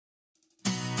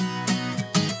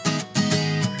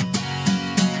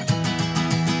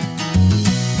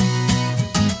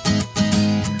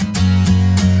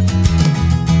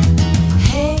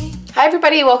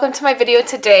everybody, welcome to my video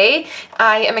today.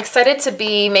 I am excited to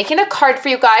be making a card for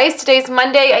you guys. Today's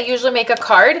Monday. I usually make a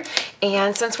card,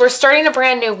 and since we're starting a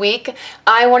brand new week,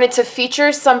 I wanted to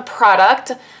feature some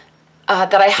product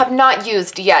that I have not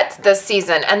used yet this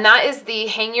season, and that is the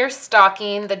Hang Your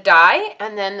Stocking, the die,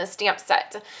 and then the stamp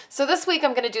set. So this week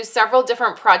I'm going to do several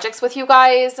different projects with you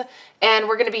guys, and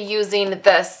we're going to be using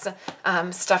this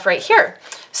stuff right here.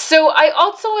 So I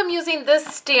also am using this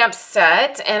stamp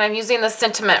set, and I'm using the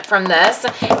sentiment from this,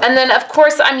 and then of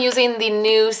course I'm using the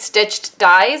new stitched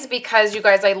dies because you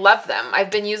guys, I love them.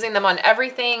 I've been using them on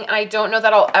everything, and I don't know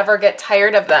that I'll ever get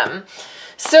tired of them.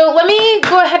 So let me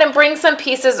go ahead and bring some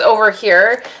pieces over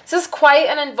here. This is quite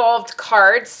an involved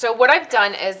card. So what I've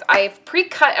done is I've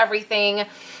pre-cut everything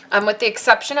with the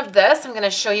exception of this. I'm going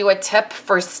to show you a tip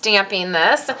for stamping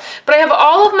this. But I have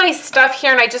all of my stuff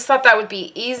here, and I just thought that would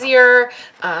be easier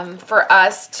for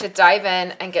us to dive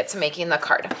in and get to making the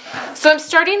card. So I'm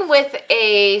starting with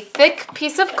a thick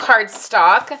piece of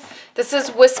cardstock. This is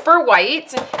Whisper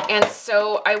White, and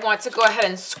so I want to go ahead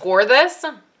and score this.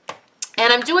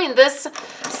 And I'm doing this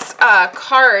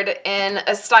card in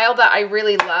a style that I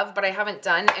really love, but I haven't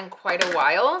done in quite a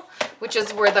while, which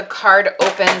is where the card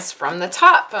opens from the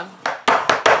top.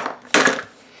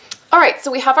 All right, so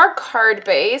we have our card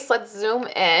base. Let's zoom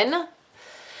in.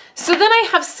 So then I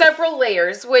have several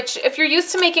layers, which if you're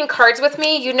used to making cards with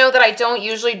me, you know that I don't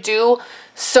usually do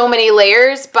so many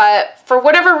layers, but for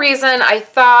whatever reason, I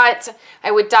thought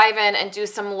I would dive in and do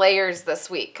some layers this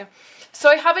week. So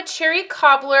I have a cherry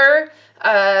cobbler.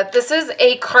 This is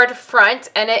a card front,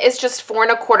 and it is just 4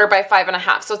 1/4 by 5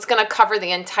 1/2, so it's going to cover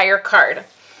the entire card.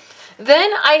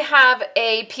 Then I have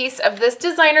a piece of this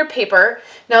designer paper.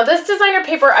 Now this designer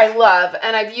paper I love,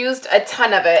 and I've used a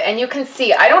ton of it, and you can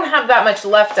see I don't have that much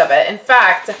left of it. In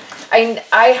fact,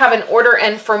 I have an order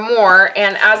in for more,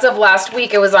 and as of last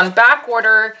week it was on back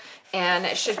order, and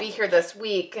it should be here this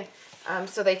week,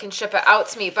 so they can ship it out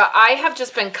to me. But I have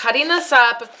just been cutting this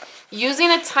up,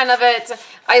 using a ton of it.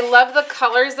 I love the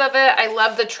colors of it. I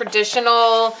love the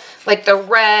traditional, like the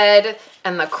red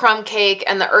and the crumb cake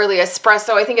and the early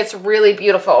espresso. I think it's really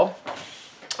beautiful.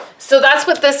 So that's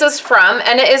what this is from,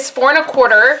 and it is 4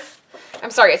 1/4.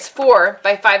 I'm sorry, it's 4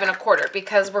 by 5 1/4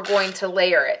 because we're going to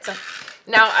layer it.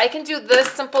 Now I can do this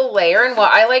simple layer, and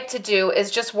what I like to do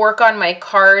is just work on my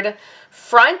card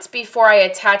front before I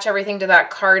attach everything to that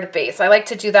card base. I like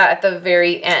to do that at the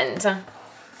very end.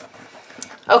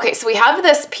 Okay, so we have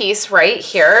this piece right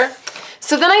here.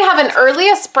 So then I have an early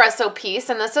espresso piece,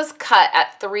 and this is cut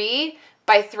at 3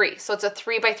 by 3. So it's a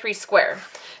 3 by 3 square.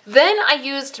 Then I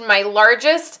used my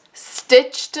largest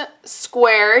stitched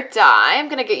square die. I'm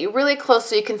gonna get you really close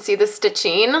so you can see the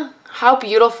stitching. How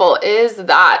beautiful is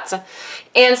that?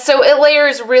 And so it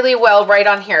layers really well right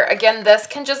on here. Again, this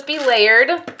can just be layered.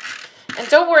 And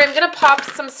don't worry, I'm gonna pop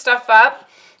some stuff up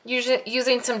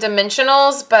using some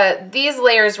dimensionals, but these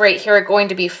layers right here are going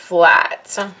to be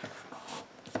flat.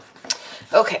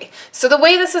 Okay, so the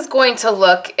way this is going to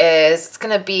look is it's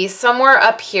going to be somewhere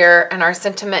up here, and our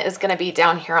sentiment is going to be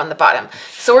down here on the bottom.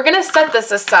 So we're going to set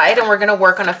this aside, and we're going to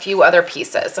work on a few other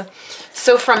pieces.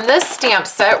 So from this stamp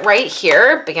set right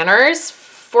here, banners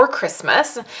for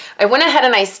Christmas, I went ahead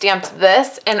and I stamped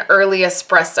this in early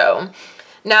espresso.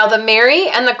 Now the Merry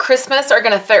and the Christmas are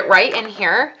going to fit right in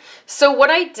here. So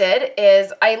what I did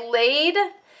is I laid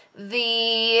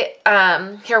the,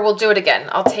 here, we'll do it again.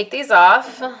 I'll take these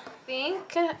off. I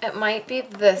think it might be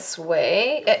this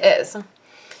way. It is.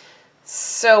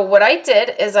 So what I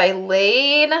did is I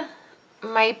laid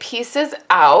my pieces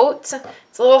out.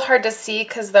 It's a little hard to see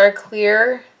because they're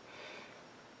clear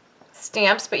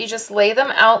stamps, but you just lay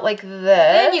them out like this.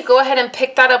 Then you go ahead and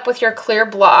pick that up with your clear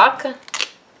block.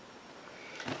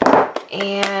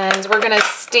 And we're going to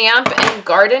stamp in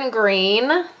garden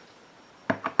green.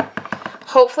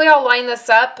 Hopefully I'll line this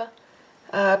up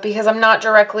because I'm not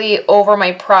directly over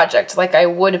my project like I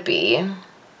would be.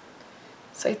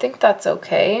 So I think that's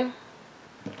okay.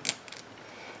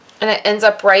 And it ends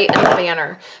up right in the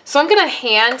banner. So I'm going to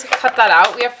hand cut that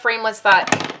out. We have framelits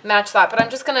that match that, but I'm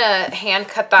just going to hand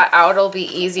cut that out. It'll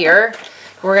be easier.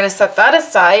 We're going to set that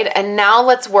aside, and now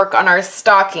let's work on our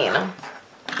stocking.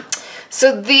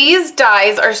 So these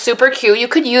dies are super cute. You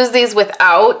could use these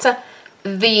without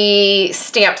the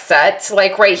stamp set.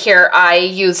 Like right here, I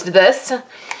used this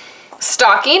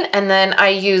stocking, and then I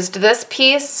used this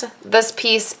piece,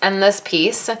 and this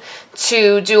piece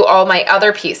to do all my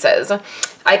other pieces.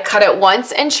 I cut it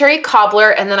once in cherry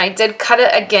cobbler, and then I did cut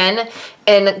it again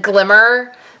in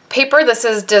glimmer paper. This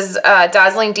is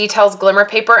Dazzling Details glimmer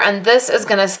paper, and this is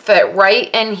gonna fit right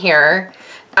in here.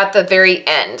 at the very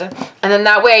end. And then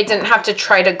that way I didn't have to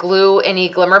try to glue any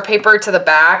glimmer paper to the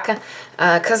back,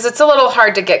 because it's a little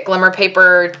hard to get glimmer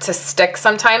paper to stick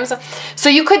sometimes. So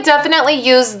you could definitely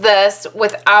use this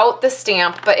without the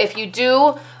stamp, but if you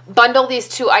do bundle these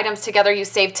two items together, you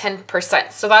save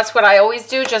 10%. So that's what I always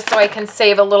do, just so I can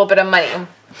save a little bit of money.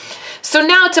 So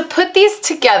now to put these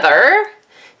together,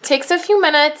 takes a few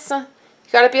minutes. You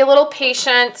gotta be a little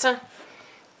patient.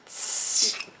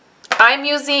 I'm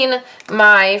using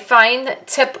my fine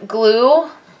tip glue.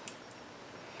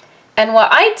 And what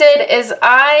I did is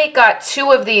I got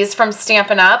 2 of these from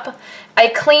Stampin' Up. I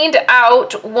cleaned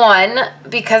out one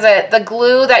because the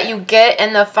glue that you get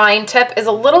in the fine tip is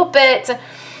a little bit,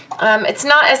 it's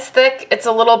not as thick, it's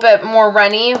a little bit more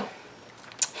runny.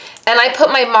 And I put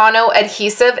my mono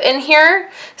adhesive in here.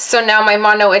 So now my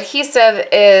mono adhesive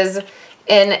is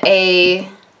in a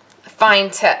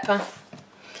fine tip.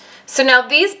 So now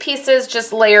these pieces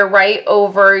just layer right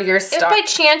over your stock. If by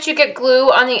chance you get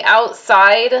glue on the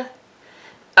outside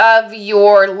of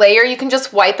your layer, you can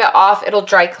just wipe it off. It'll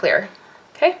dry clear.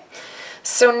 Okay.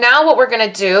 So now what we're going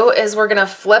to do is we're going to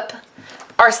flip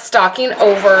our stocking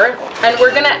over and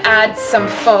we're going to add some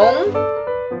foam.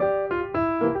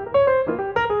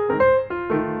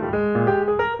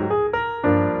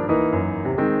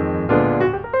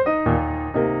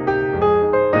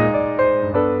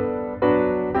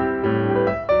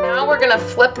 Now we're going to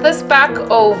flip this back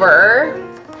over.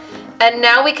 And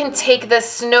now we can take this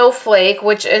snowflake,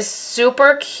 which is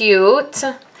super cute,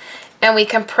 and we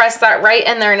can press that right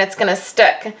in there and it's gonna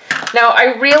stick. Now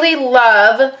I really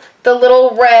love the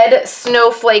little red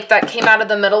snowflake that came out of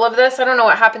the middle of this. I don't know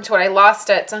what happened to it, I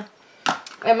lost it.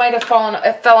 It might have fallen,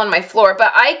 it fell on my floor,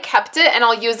 but I kept it and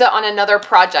I'll use it on another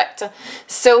project.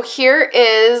 So here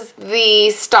is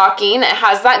the stocking. It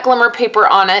has that glimmer paper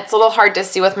on it. It's a little hard to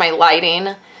see with my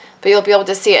lighting, but you'll be able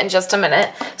to see it in just a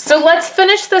minute. So let's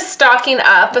finish the stocking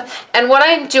up. And what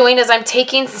I'm doing is I'm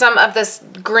taking some of this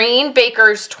green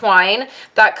baker's twine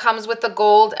that comes with the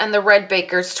gold and the red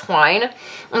baker's twine.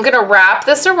 I'm gonna wrap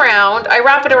this around. I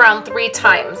wrap it around 3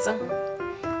 times.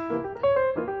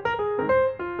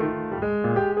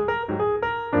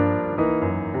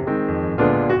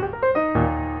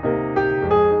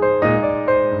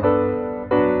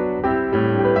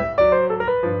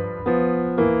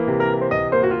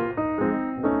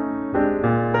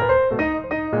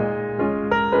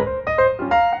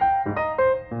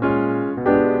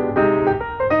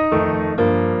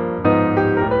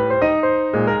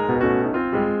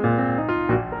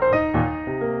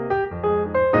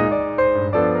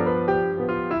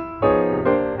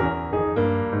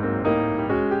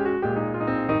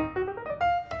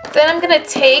 Then I'm going to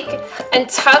take and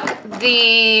tuck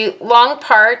the long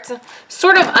part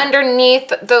sort of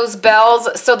underneath those bells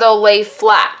so they'll lay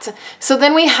flat. So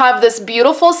then we have this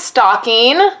beautiful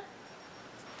stocking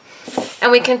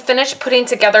and we can finish putting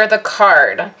together the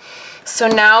card. So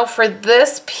now for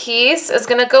this piece is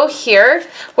going to go here.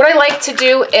 What I like to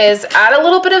do is add a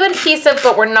little bit of adhesive,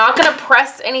 but we're not going to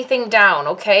press anything down,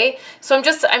 okay? So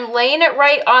I'm laying it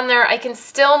right on there. I can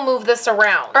still move this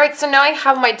around. All right, so now I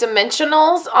have my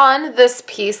dimensionals on this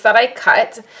piece that I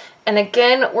cut. And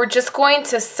again, we're just going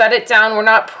to set it down. We're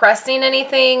not pressing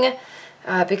anything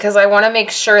because I want to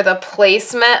make sure the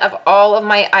placement of all of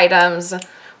my items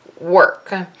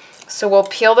work. So we'll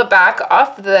peel the back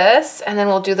off this and then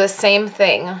we'll do the same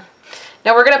thing.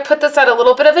 Now we're going to put this at a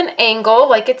little bit of an angle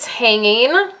like it's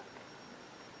hanging.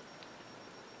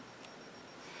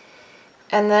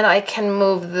 And then I can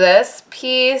move this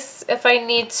piece if I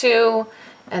need to,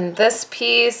 and this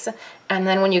piece. And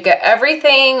then when you get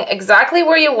everything exactly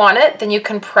where you want it, then you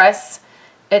can press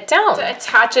it down.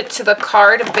 Attach it to the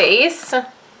card base.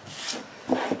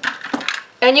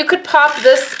 And you could pop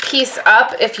this piece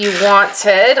up if you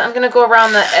wanted. I'm going to go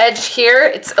around the edge here.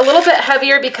 It's a little bit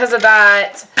heavier because of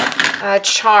that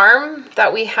charm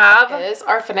that we have. Is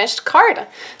our finished card.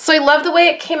 So I love the way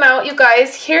it came out, you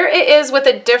guys. Here it is with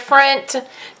a different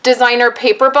designer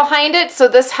paper behind it. So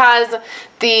this has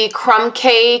the crumb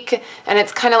cake and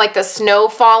it's kind of like the snow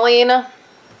falling.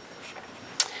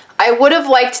 I would have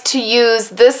liked to use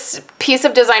this piece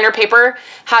of designer paper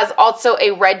has also a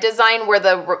red design where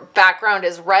the background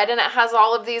is red and it has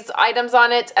all of these items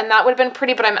on it, and that would have been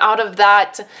pretty, but I'm out of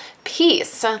that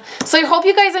piece. So I hope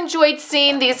you guys enjoyed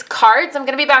seeing these cards. I'm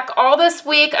going to be back all this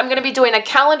week. I'm going to be doing a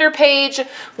calendar page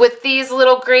with these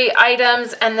little great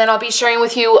items, and then I'll be sharing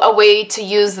with you a way to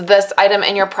use this item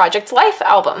in your Project Life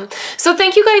album. So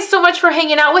thank you guys so much for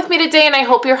hanging out with me today, and I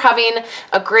hope you're having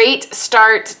a great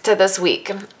start to this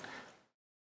week.